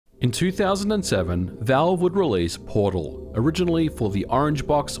In 2007, Valve would release Portal, originally for the orange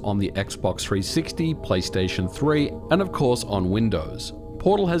box on the Xbox 360, PlayStation 3, and of course on Windows.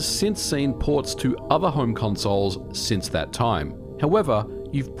 Portal has since seen ports to other home consoles since that time. However,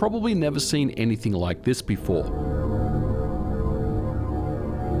 you've probably never seen anything like this before.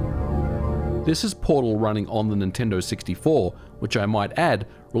 This is Portal running on the Nintendo 64, which I might add,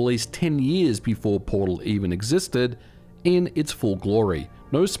 released 10 years before Portal even existed, in its full glory.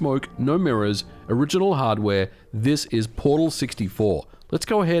 No smoke, no mirrors, original hardware. This is Portal 64. Let's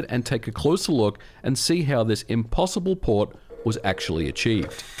go ahead and take a closer look and see how this impossible port was actually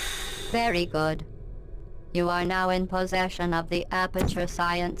achieved. Very good. You are now in possession of the Aperture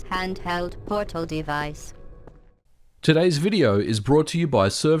Science handheld Portal device. Today's video is brought to you by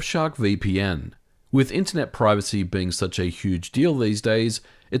Surfshark VPN. With internet privacy being such a huge deal these days,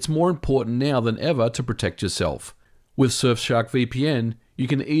 it's more important now than ever to protect yourself. With Surfshark VPN, you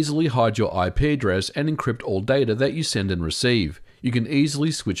can easily hide your IP address and encrypt all data that you send and receive. You can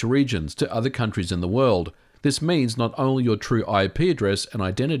easily switch regions to other countries in the world. This means not only your true IP address and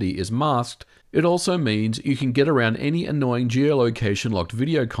identity is masked, it also means you can get around any annoying geolocation locked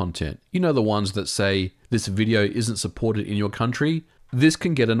video content. You know, the ones that say, this video isn't supported in your country? This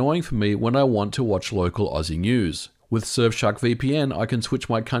can get annoying for me when I want to watch local Aussie news. With Surfshark VPN, I can switch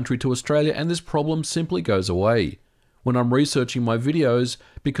my country to Australia and this problem simply goes away. When I'm researching my videos,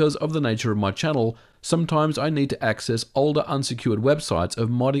 because of the nature of my channel, sometimes I need to access older unsecured websites of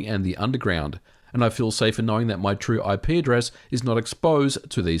modding and the underground, and I feel safer knowing that my true IP address is not exposed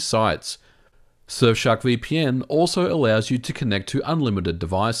to these sites. Surfshark VPN also allows you to connect to unlimited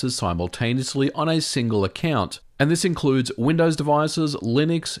devices simultaneously on a single account, and this includes Windows devices,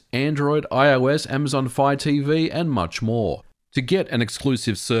 Linux, Android, iOS, Amazon Fire TV, and much more. To get an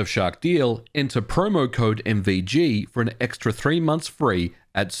exclusive Surfshark deal, enter promo code MVG for an extra 3 months free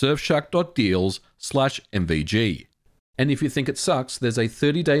at surfshark.deals/MVG. And if you think it sucks, there's a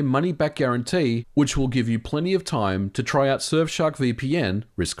 30-day money-back guarantee, which will give you plenty of time to try out Surfshark VPN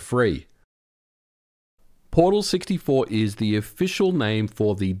risk-free. Portal 64 is the official name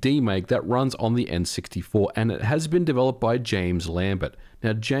for the demake that runs on the N64, and it has been developed by James Lambert.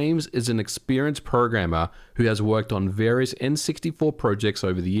 Now, James is an experienced programmer who has worked on various N64 projects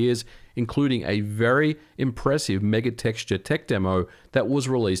over the years, including a very impressive Mega Texture tech demo that was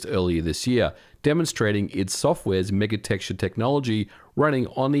released earlier this year, demonstrating its software's Mega Texture technology running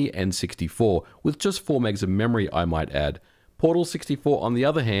on the N64, with just 4 megs of memory, I might add. Portal 64, on the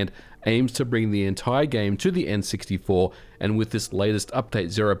other hand, aims to bring the entire game to the N64, and with this latest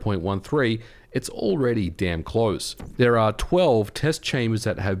update 0.13, it's already damn close. There are 12 test chambers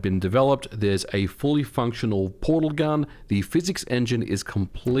that have been developed, there's a fully functional portal gun, the physics engine is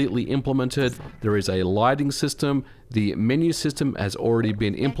completely implemented, there is a lighting system, the menu system has already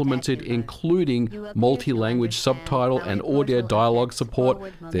been implemented, including multi-language subtitle and audio dialogue support,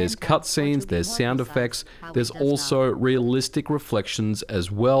 there's cutscenes, there's sound effects, there's also realistic reflections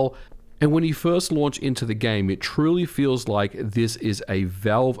as well. And when you first launch into the game, it truly feels like this is a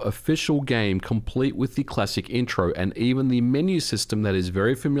Valve official game, complete with the classic intro and even the menu system that is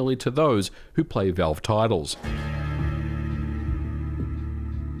very familiar to those who play Valve titles.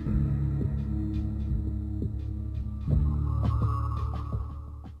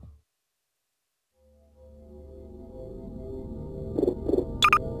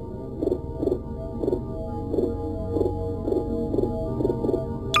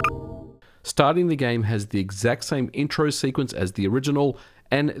 Starting the game has the exact same intro sequence as the original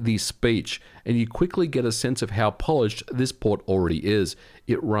and the speech, and you quickly get a sense of how polished this port already is.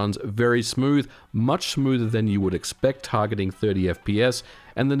 It runs very smooth, much smoother than you would expect targeting 30 FPS,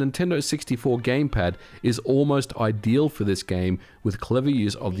 and the Nintendo 64 gamepad is almost ideal for this game, with clever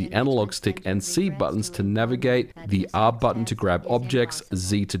use of the analog stick and C buttons to navigate, the R button to grab objects,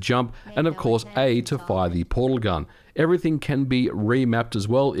 Z to jump, and of course A to fire the portal gun. Everything can be remapped as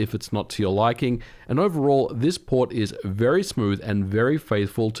well if it's not to your liking, and overall this port is very smooth and very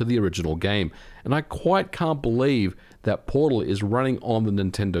faithful to the original game, and I quite can't believe that Portal is running on the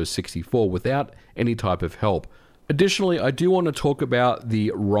Nintendo 64 without any type of help. Additionally, I do want to talk about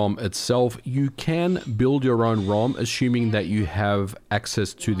the ROM itself. You can build your own ROM, assuming that you have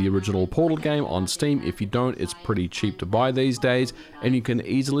access to the original Portal game on Steam. If you don't, it's pretty cheap to buy these days, and you can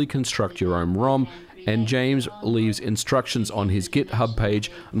easily construct your own ROM. And James leaves instructions on his GitHub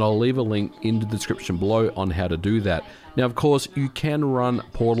page, and I'll leave a link in the description below on how to do that. Now, of course, you can run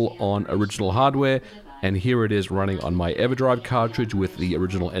Portal on original hardware, and here it is running on my EverDrive cartridge with the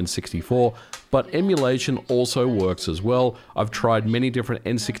original N64. but emulation also works as well. I've tried many different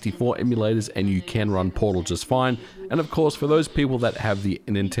N64 emulators and you can run Portal just fine. And of course, for those people that have the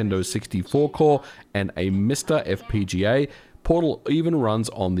Nintendo 64 core and a MiSTer FPGA, Portal even runs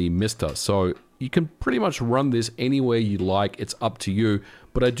on the MiSTer. So you can pretty much run this anywhere you like, it's up to you,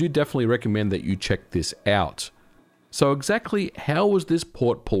 but I do definitely recommend that you check this out. So exactly how was this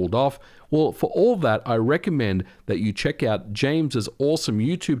port pulled off? Well, for all that, I recommend that you check out James's awesome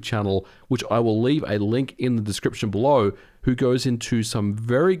YouTube channel, which I will leave a link in the description below, who goes into some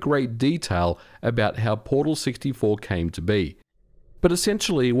very great detail about how Portal 64 came to be. But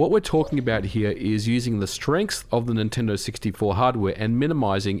essentially, what we're talking about here is using the strengths of the Nintendo 64 hardware and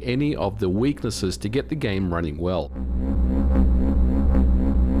minimizing any of the weaknesses to get the game running well.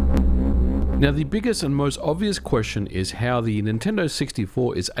 Now, the biggest and most obvious question is how the Nintendo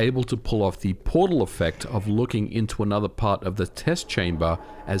 64 is able to pull off the portal effect of looking into another part of the test chamber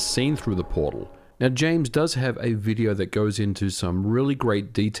as seen through the portal. Now, James does have a video that goes into some really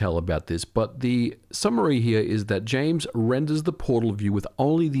great detail about this, but the summary here is that James renders the portal view with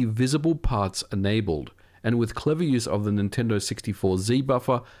only the visible parts enabled, and with clever use of the Nintendo 64 Z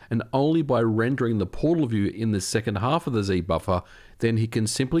buffer, and only by rendering the portal view in the second half of the Z buffer, then he can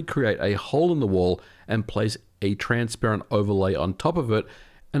simply create a hole in the wall and place a transparent overlay on top of it,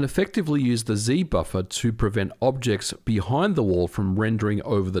 and effectively use the Z buffer to prevent objects behind the wall from rendering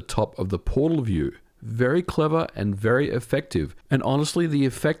over the top of the portal view. Very clever and very effective, and honestly the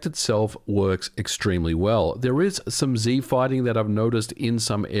effect itself works extremely well. There is some Z fighting that I've noticed in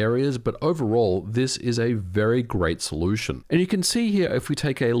some areas, but overall this is a very great solution. And you can see here, if we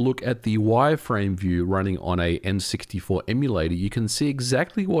take a look at the wireframe view running on a N64 emulator, you can see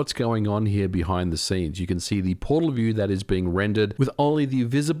exactly what's going on here behind the scenes. You can see the portal view that is being rendered with only the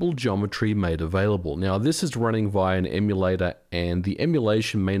visible geometry made available. Now this is running via an emulator, and the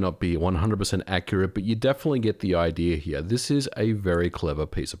emulation may not be 100% accurate, but you definitely get the idea here. This is a very clever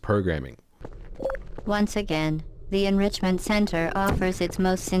piece of programming. Once again, the Enrichment Center offers its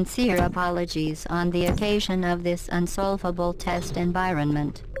most sincere apologies on the occasion of this unsolvable test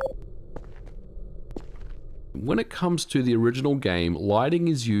environment. When it comes to the original game, lighting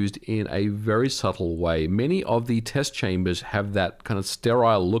is used in a very subtle way. Many of the test chambers have that kind of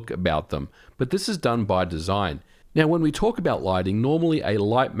sterile look about them, but this is done by design. Now, when we talk about lighting, normally a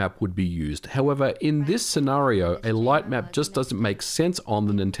light map would be used. However, in this scenario, a light map just doesn't make sense on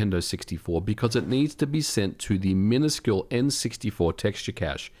the Nintendo 64 because it needs to be sent to the minuscule N64 texture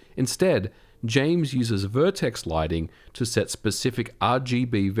cache. Instead, James uses vertex lighting to set specific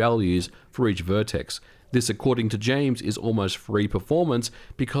RGB values for each vertex. This, according to James, is almost free performance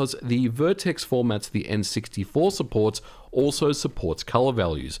because the vertex formats the N64 supports also supports color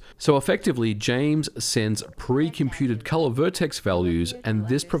values. So effectively, James sends pre-computed color vertex values, and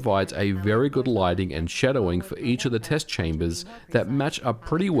this provides a very good lighting and shadowing for each of the test chambers that match up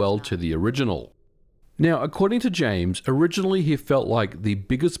pretty well to the original. Now, according to James, originally he felt like the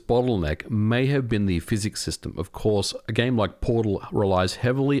biggest bottleneck may have been the physics system. Of course, a game like Portal relies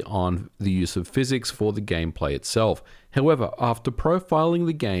heavily on the use of physics for the gameplay itself. However, after profiling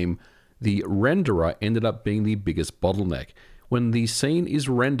the game, the renderer ended up being the biggest bottleneck. When the scene is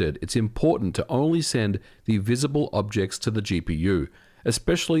rendered, it's important to only send the visible objects to the GPU,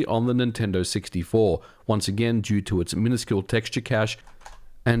 especially on the Nintendo 64, once again due to its minuscule texture cache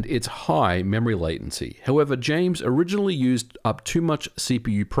and its high memory latency. However, James originally used up too much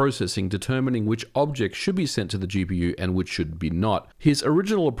CPU processing determining which objects should be sent to the GPU and which should be not. His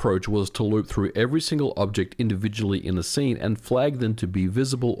original approach was to loop through every single object individually in the scene and flag them to be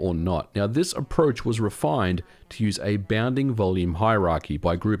visible or not. Now, this approach was refined to use a bounding volume hierarchy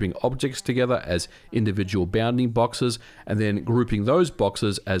by grouping objects together as individual bounding boxes and then grouping those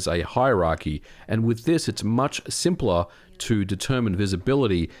boxes as a hierarchy. And with this, it's much simpler to determine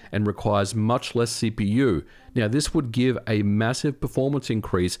visibility and requires much less CPU. Now, this would give a massive performance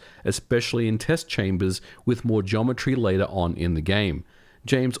increase, especially in test chambers with more geometry later on in the game.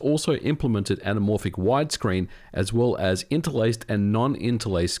 James also implemented anamorphic widescreen as well as interlaced and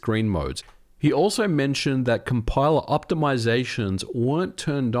non-interlaced screen modes. He also mentioned that compiler optimizations weren't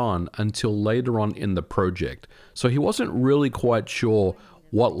turned on until later on in the project, so he wasn't really quite sure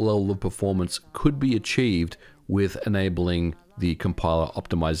what level of performance could be achieved with enabling the compiler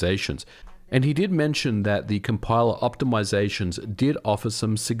optimizations. And he did mention that the compiler optimizations did offer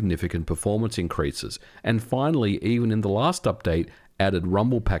some significant performance increases. And finally, even in the last update, added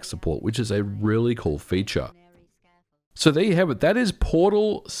rumble pack support, which is a really cool feature. So there you have it. That is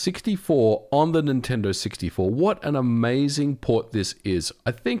Portal 64 on the Nintendo 64. What an amazing port this is.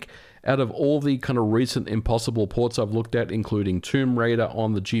 I think out of all the kind of recent impossible ports I've looked at, including Tomb Raider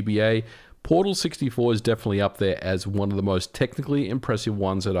on the GBA, Portal 64 is definitely up there as one of the most technically impressive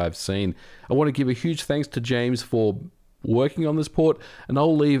ones that I've seen. I want to give a huge thanks to James for working on this port, and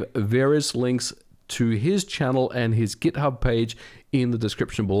I'll leave various links to his channel and his GitHub page in the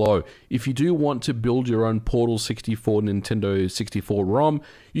description below. If you do want to build your own Portal 64 Nintendo 64 ROM,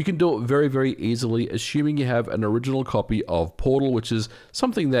 you can do it very, very easily, assuming you have an original copy of Portal, which is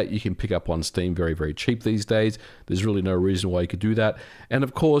something that you can pick up on Steam very, very cheap these days. There's really no reason why you could do that. And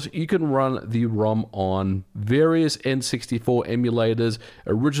of course, you can run the ROM on various N64 emulators,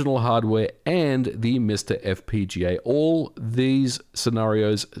 original hardware, and the Mr. FPGA. All these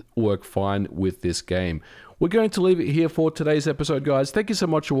scenarios work fine with this game. We're going to leave it here for today's episode, guys. Thank you so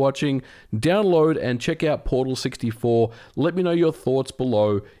much for watching. Download and check out Portal 64. Let me know your thoughts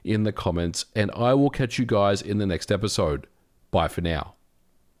below in the comments, and I will catch you guys in the next episode. Bye for now.